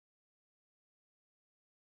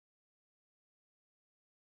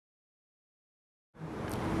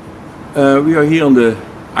We are here on the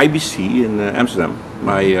IBC in Amsterdam,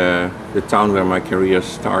 the town where my career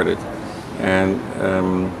started, and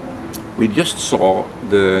we just saw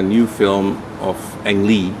the new film of Ang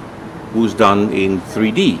Lee, who's done in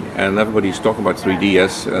 3D, and everybody's talking about 3D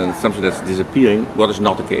as something that's disappearing. What is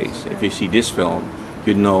not the case. If you see this film,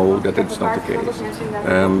 you know that it's not the case.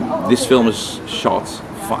 This film is shot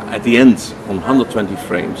at the end on 120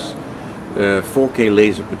 frames, 4K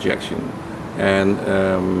laser projection, and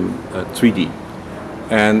 3D.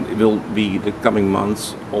 And it will be the coming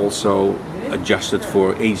months also adjusted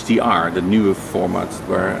for HDR, the newer format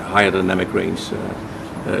where higher dynamic range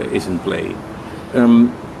is in play.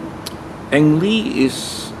 Ang Lee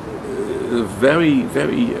is very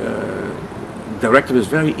director with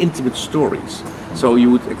very intimate stories. So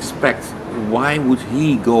you would expect, why would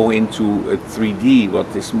he go into a 3D,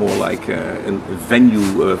 what is more like a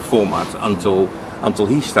venue format, until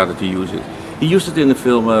he started to use it. He used it in the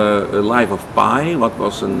film Life of Pi, what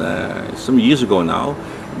was some years ago now,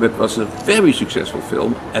 but was a very successful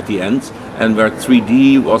film at the end, and where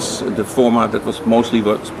 3D was the format that was mostly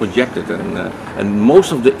what's projected, and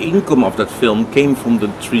most of the income of that film came from the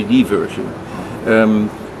 3D version.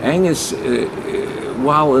 Ang is,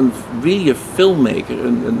 while really a filmmaker,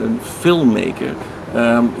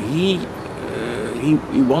 he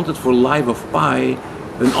wanted for Life of Pi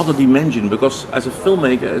another dimension, because as a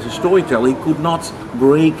filmmaker, as a storyteller, he could not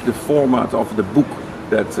break the format of the book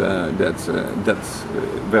that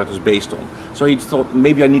where it was based on. So he thought,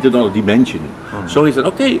 maybe I need another dimension. So he said,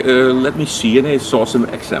 okay, let me see, and he saw some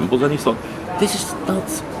examples, and he thought, this is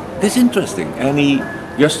interesting, and he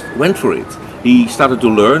just went for it. He started to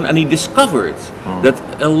learn, and he discovered that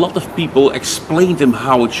a lot of people explained him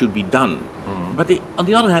how it should be done. But on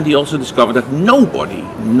the other hand, he also discovered that nobody,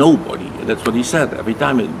 and that's what he said every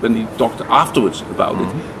time when he talked afterwards about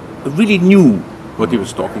it, really knew what he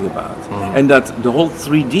was talking about. And that the whole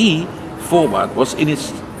 3D format was in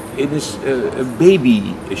its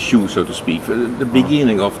baby shoe, so to speak, the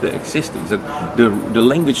beginning of the existence. That the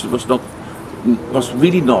language was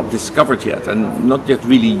really not discovered yet, and not yet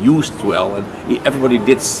really used well, and everybody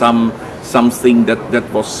did something that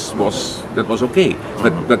was okay,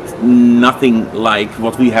 but nothing like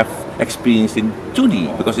what we have experienced in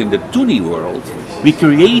 2D, because in the 2D world we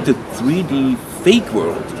created 3D fake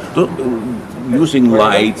world using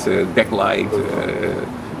light, backlight,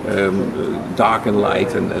 dark and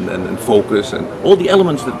light, and focus, and all the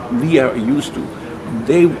elements that we are used to.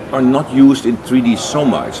 They are not used in 3D so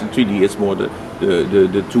much. In 3D it's more the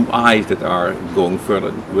two eyes that are going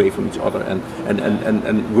further away from each other and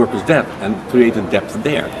work with that and create a depth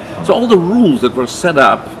there. So all the rules that were set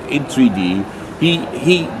up in 3D,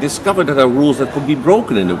 he discovered that there are rules that could be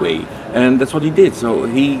broken in a way, and that's what he did. So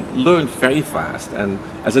he learned very fast, and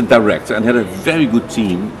as a director, and had a very good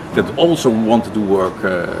team that also wanted to work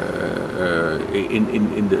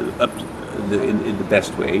in the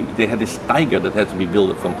best way. They had this tiger that had to be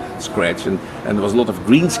built from scratch, and there was a lot of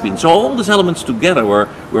green screen. So all these elements together were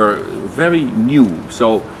very new.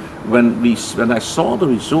 So when I saw the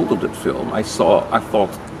result of that film, I thought,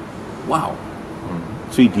 wow,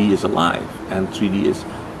 3D is alive, and 3D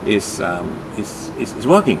is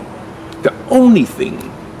working. The only thing,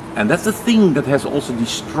 and that's the thing that has also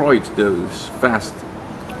destroyed the fast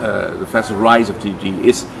rise of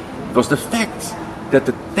 3D, was the fact that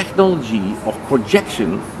the technology of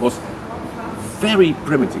projection was very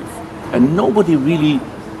primitive, and nobody really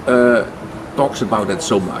talks about that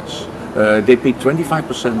so much. They paid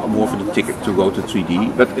 25% more for the ticket to go to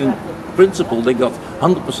 3D, but in principle they got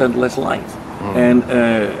 100% less light, and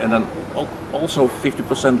then also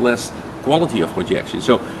 50% less quality of projection.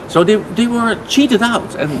 So they were cheated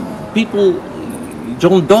out, and people.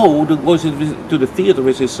 John Doe goes to the theater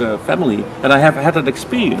with his family, and I have had that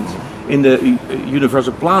experience in the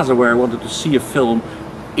Universal Plaza, where I wanted to see a film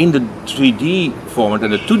in the 3D format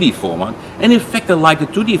and the 2D format, and in fact I like the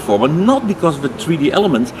 2D format not because of the 3D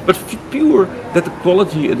elements, but pure that the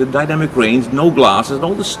quality, the dynamic range, no glasses, and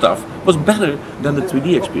all this stuff was better than the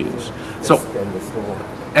 3D experience. So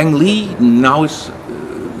Ang Lee now is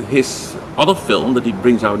his other film that he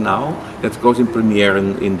brings out now, that goes in premiere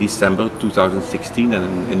in December 2016,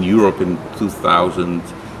 and in Europe in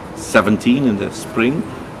 2017 in the spring,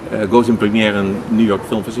 goes in premiere in New York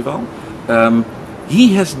Film Festival.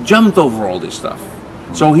 He has jumped over all this stuff.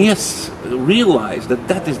 So he has realized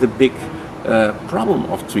that is the big problem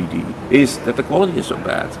of 3D, is that the quality is so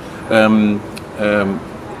bad.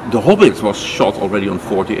 The Hobbit was shot already on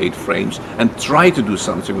 48 frames and tried to do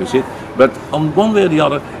something with it, but on one way or the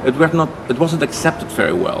other, it wasn't accepted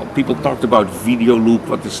very well. People talked about video loop,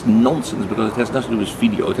 what is nonsense, because it has nothing to do with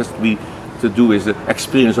video. It has to be to do with the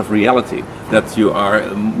experience of reality, that you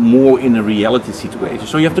are more in a reality situation.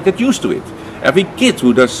 So you have to get used to it. Every kid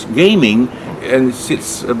who does gaming and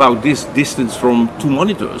sits about this distance from 2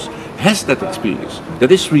 monitors has that experience.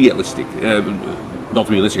 That is realistic. Not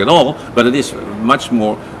realistic at all, but it is much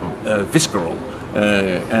more visceral.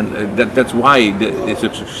 And that's why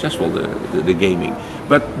it's successful, the gaming.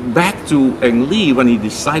 But back to Ang Lee, when he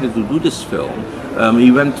decided to do this film,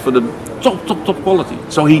 he went for the top quality.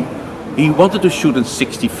 So he wanted to shoot in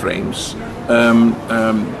 60 frames,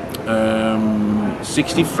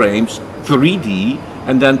 60 frames, 3D,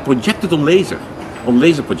 and then projected on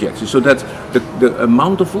laser projection, so that the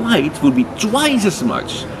amount of light would be twice as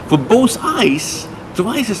much for both eyes,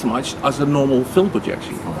 twice as much as a normal film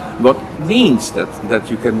projection. What means that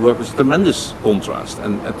you can work with tremendous contrast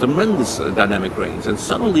and a tremendous dynamic range, and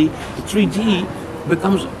suddenly the 3D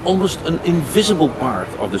becomes almost an invisible part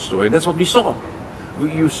of the story. That's what we saw.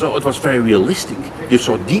 You saw it was very realistic. You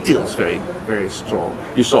saw details very strong.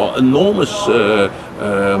 You saw enormous,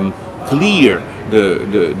 clear.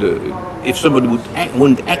 If somebody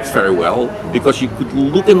wouldn't act very well, because you could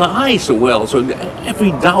look in the eyes so well, so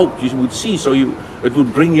every doubt you would see. So it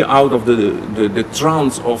would bring you out of the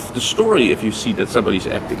trance of the story if you see that somebody's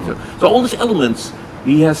acting. So all these elements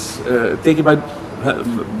he has taken by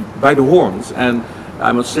the horns, and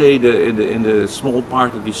I must say in the small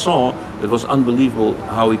part that we saw, it was unbelievable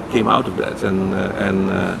how he came out of that, and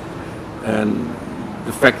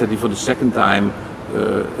the fact that he for the second time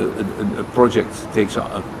a project takes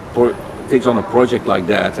on a project like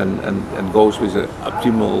that and goes with an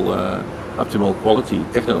optimal quality,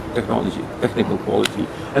 technical quality,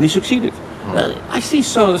 and he succeeded. I see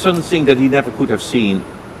certain things that he never could have seen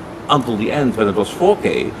until the end when it was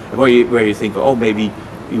 4K, where you think, oh, maybe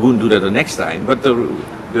you wouldn't do that the next time, but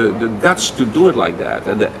the guts to do it like that,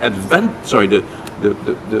 and the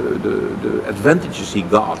advantages he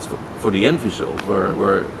got for the end result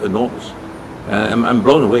were enormous. I'm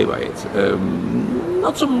blown away by it.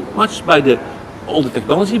 Not so much by all the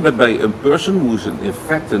technology, but by a person who's in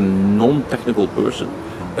fact a non-technical person,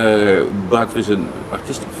 but with an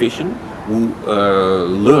artistic vision, who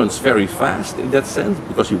learns very fast in that sense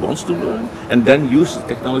because he wants to learn, and then uses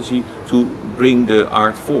technology to bring the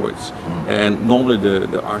art forwards. And normally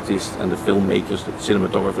the artists and the filmmakers, the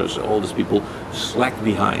cinematographers, all these people slack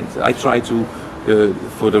behind. I try to,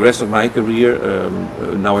 for the rest of my career,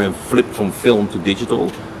 now I have flipped from film to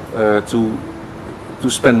digital, to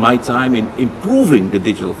spend my time in improving the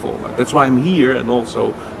digital format. That's why I'm here, and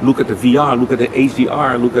also look at the VR, look at the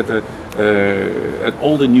HDR, look at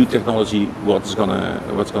all the new technology, what's gonna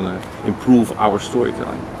improve our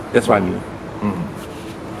storytelling. That's why I'm here.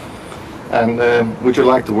 And would you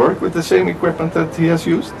like to work with the same equipment that he has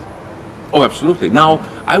used? Oh, absolutely. Now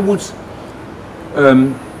I would,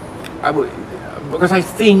 because I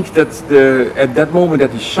think that at that moment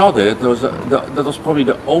that he shot it, that was probably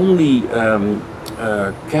the only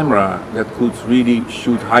camera that could really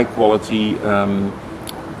shoot high quality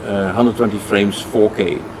 120 frames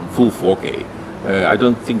 4K, full 4K. I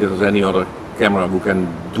don't think there's any other camera who can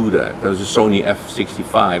do that. There's a Sony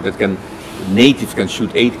f65 that can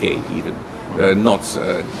shoot 8K even.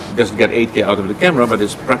 Doesn't get 8K out of the camera, but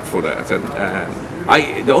it's prepped for that. And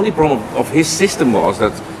the only problem of his system was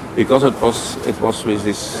that because it was with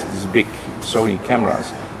this big Sony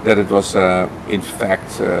cameras, that it was in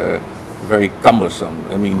fact very cumbersome.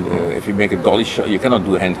 I mean, if you make a dolly shot, you cannot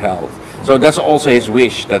do handheld. So that's also his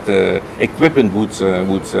wish, that the equipment would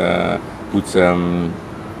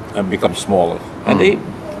become smaller, and they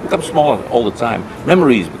become smaller all the time.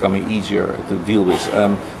 Memory is becoming easier to deal with.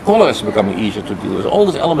 Color is becoming easier to deal with. All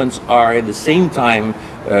these elements are at the same time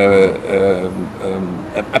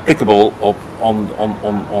applicable on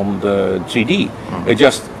the 3D. It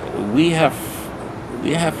just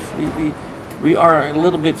we are a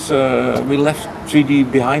little bit we left 3D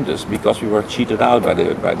behind us because we were cheated out by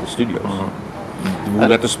the studios. We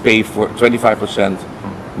let us pay for 25%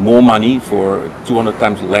 more money for 200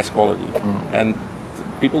 times less quality, and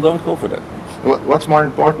people don't go for that. What's more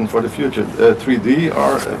important for the future, 3D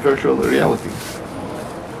or virtual reality?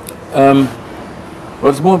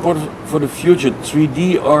 What's more important for the future,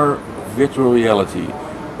 3D or virtual reality?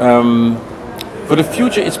 For the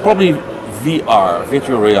future, it's probably VR,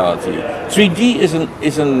 virtual reality. 3D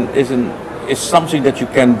is something that you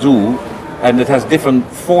can do, and it has different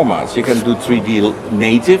formats. You can do 3D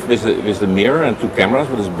native with the mirror and 2 cameras,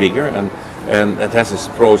 but it's bigger, and it has its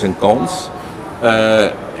pros and cons.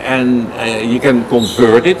 And you can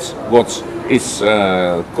convert it, what is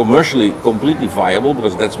commercially completely viable,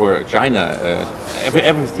 because that's where China,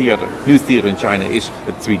 every theater, new theater in China is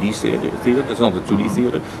a 3D theater. It's not a 2D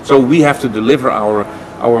theater. So we have to deliver our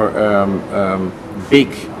big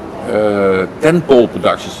tentpole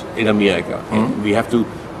productions in America. We have to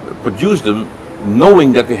produce them,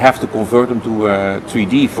 knowing that we have to convert them to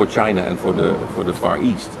 3D for China and for the Far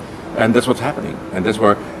East, and that's what's happening. And that's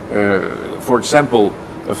where, for example,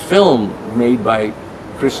 a film made by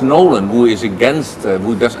Chris Nolan, who is against,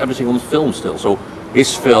 who does everything on film still. So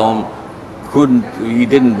his film he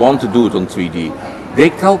didn't want to do it on 3D. They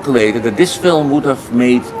calculated that this film would have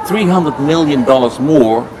made $300 million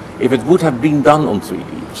more if it would have been done on 3D.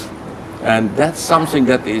 And that's something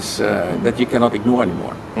that is that you cannot ignore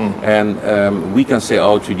anymore. And we can say,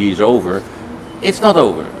 "Oh, 3D is over." It's not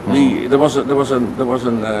over. There was a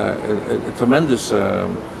tremendous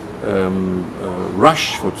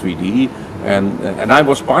rush for 3D, and I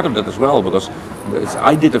was part of that as well, because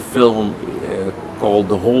I did a film called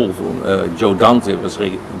The Hole. Joe Dante was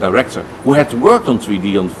the director, who had worked on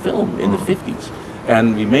 3D on film in the 50s,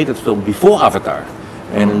 and we made that film before Avatar.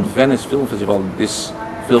 And in Venice Film Festival, this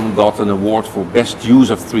film got an award for best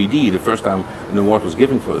use of 3D. The first time an award was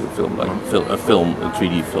given for a film, like a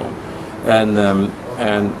 3D film, and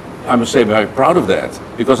I must say I'm very proud of that,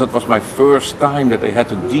 because it was my first time that I had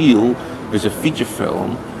to deal with a feature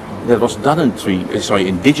film that was done in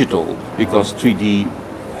digital, because 3D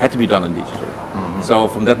had to be done in digital. So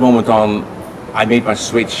from that moment on, I made my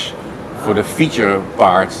switch for the feature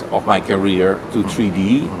part of my career to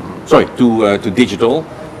 3D, to digital.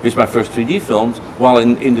 This is my first 3D films, while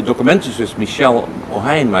in the documentaries with Michelle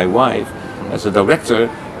O'Hine, my wife, as a director,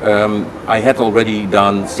 I had already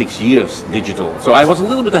done 6 years digital. So I was a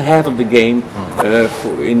little bit ahead of the game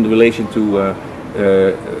in relation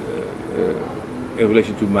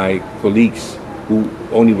to my colleagues who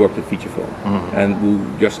only worked in feature film, and who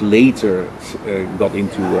just later got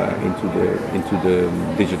into the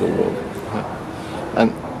digital world.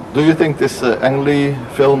 And do you think this Ang Lee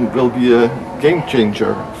film will be a game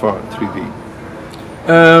changer for 3D?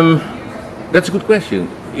 That's a good question.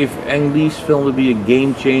 If Ang Lee's film will be a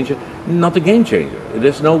game changer, not a game changer.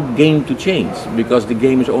 There's no game to change, because the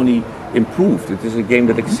game is only improved. It is a game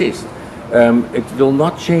that exists. It will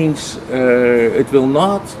not change. It will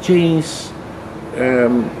not change.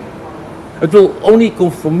 It will only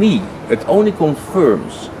for me. It only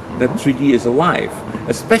confirms that 3D is alive,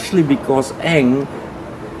 especially because Ang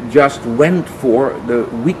just went for the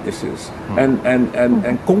weaknesses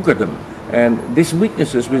and conquered them. And these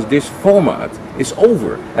weaknesses with this format is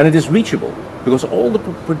over, and it is reachable, because all the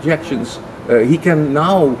projections he can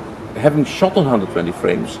now, having shot on 120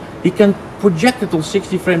 frames, he can project it on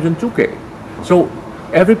 60 frames in 2K. So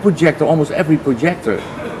every projector, almost every projector,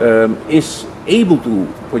 is able to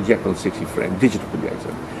project on 60 frames, digital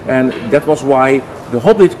projector. And that was why The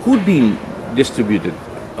Hobbit could be distributed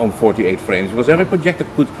on 48 frames, because every projector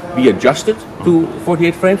could be adjusted to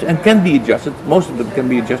 48 frames and can be adjusted. Most of them can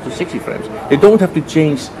be adjusted to 60 frames. They don't have to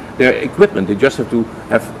change their equipment. They just have to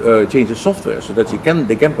change the software so that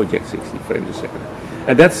they can project 60 frames a second.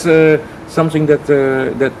 And that's something that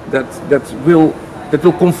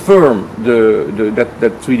will confirm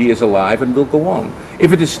that 3D is alive and will go on.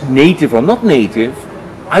 If it is native or not native,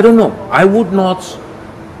 I don't know.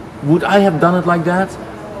 Would I have done it like that?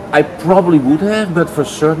 I probably would have, but for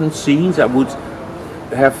certain scenes I would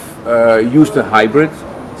have used a hybrid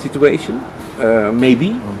situation,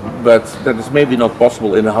 maybe, but that is maybe not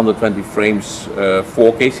possible in a 120 frames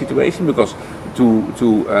 4K situation, because to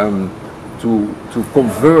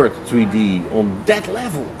convert 3D on that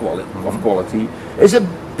level of quality is a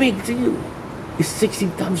big deal. It's 60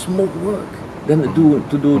 times more work than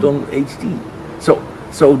to do it on HD.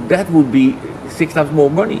 So that would be 6 times more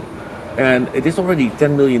money. And it is already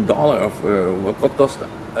 $10 million of what cost,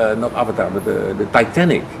 not Avatar, but the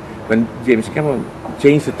Titanic. When James Cameron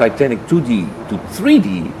changed the Titanic 2D to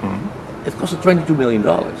 3D, it cost $22 million.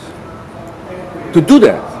 To do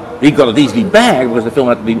that, he got it easily back because the film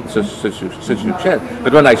had been such a success.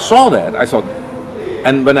 But when I saw that, I thought,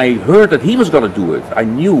 and when I heard that he was going to do it, I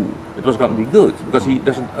knew it was going to be good, because he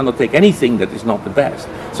doesn't undertake anything that is not the best.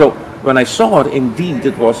 So when I saw it, indeed,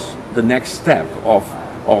 it was the next step of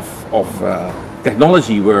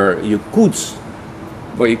technology where you could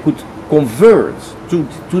convert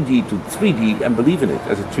 2D to 3D and believe in it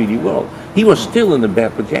as a 3D world. He was still in a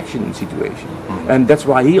bad projection situation, and that's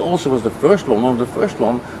why he also was one of the first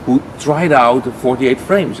one who tried out the 48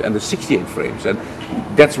 frames and the 68 frames, and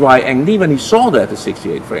that's why Ang Lee, when he saw that the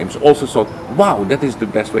 68 frames, also thought, wow, that is the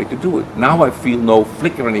best way to do it. Now I feel no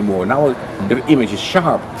flicker anymore. Now the image is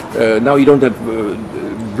sharp. Now you don't have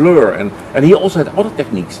blur, and he also had other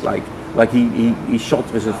techniques like he shot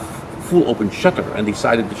with a full open shutter and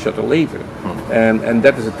decided to shutter later, and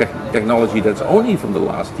that is a technology that's only from the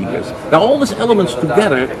last years. Now all these elements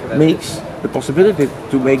together makes the possibility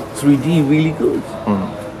to make 3D really good,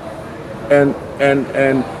 and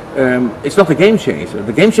it's not a game changer.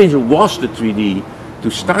 The game changer was the 3D to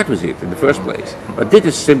start with it in the first place, but this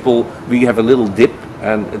is simple. We have a little dip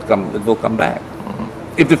and it will come back.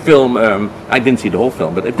 If the film, I didn't see the whole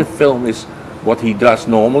film, but if the film is what he does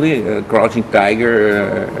normally, Crouching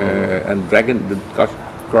Tiger and Dragon, the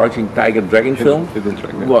Crouching Tiger Dragon film,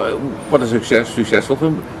 what a successful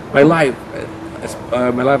film. My Life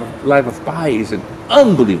of Pi is an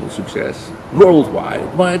unbelievable success worldwide.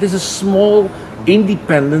 Why? It is a small,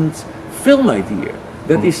 independent film idea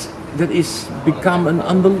that is become an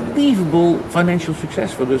unbelievable financial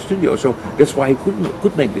success for the studio. So that's why he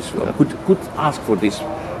could make this film, could ask for these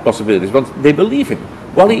possibilities. But they believe him.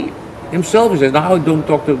 While he himself says, now I don't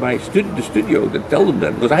talk to the studio that tell them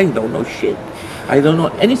that, because I don't know shit. I don't know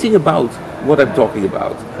anything about what I'm talking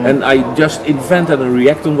about. And I just invent and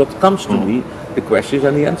react on what comes to me, the questions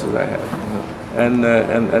and the answers I have. And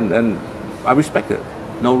I respect it.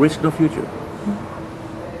 No risk, no future.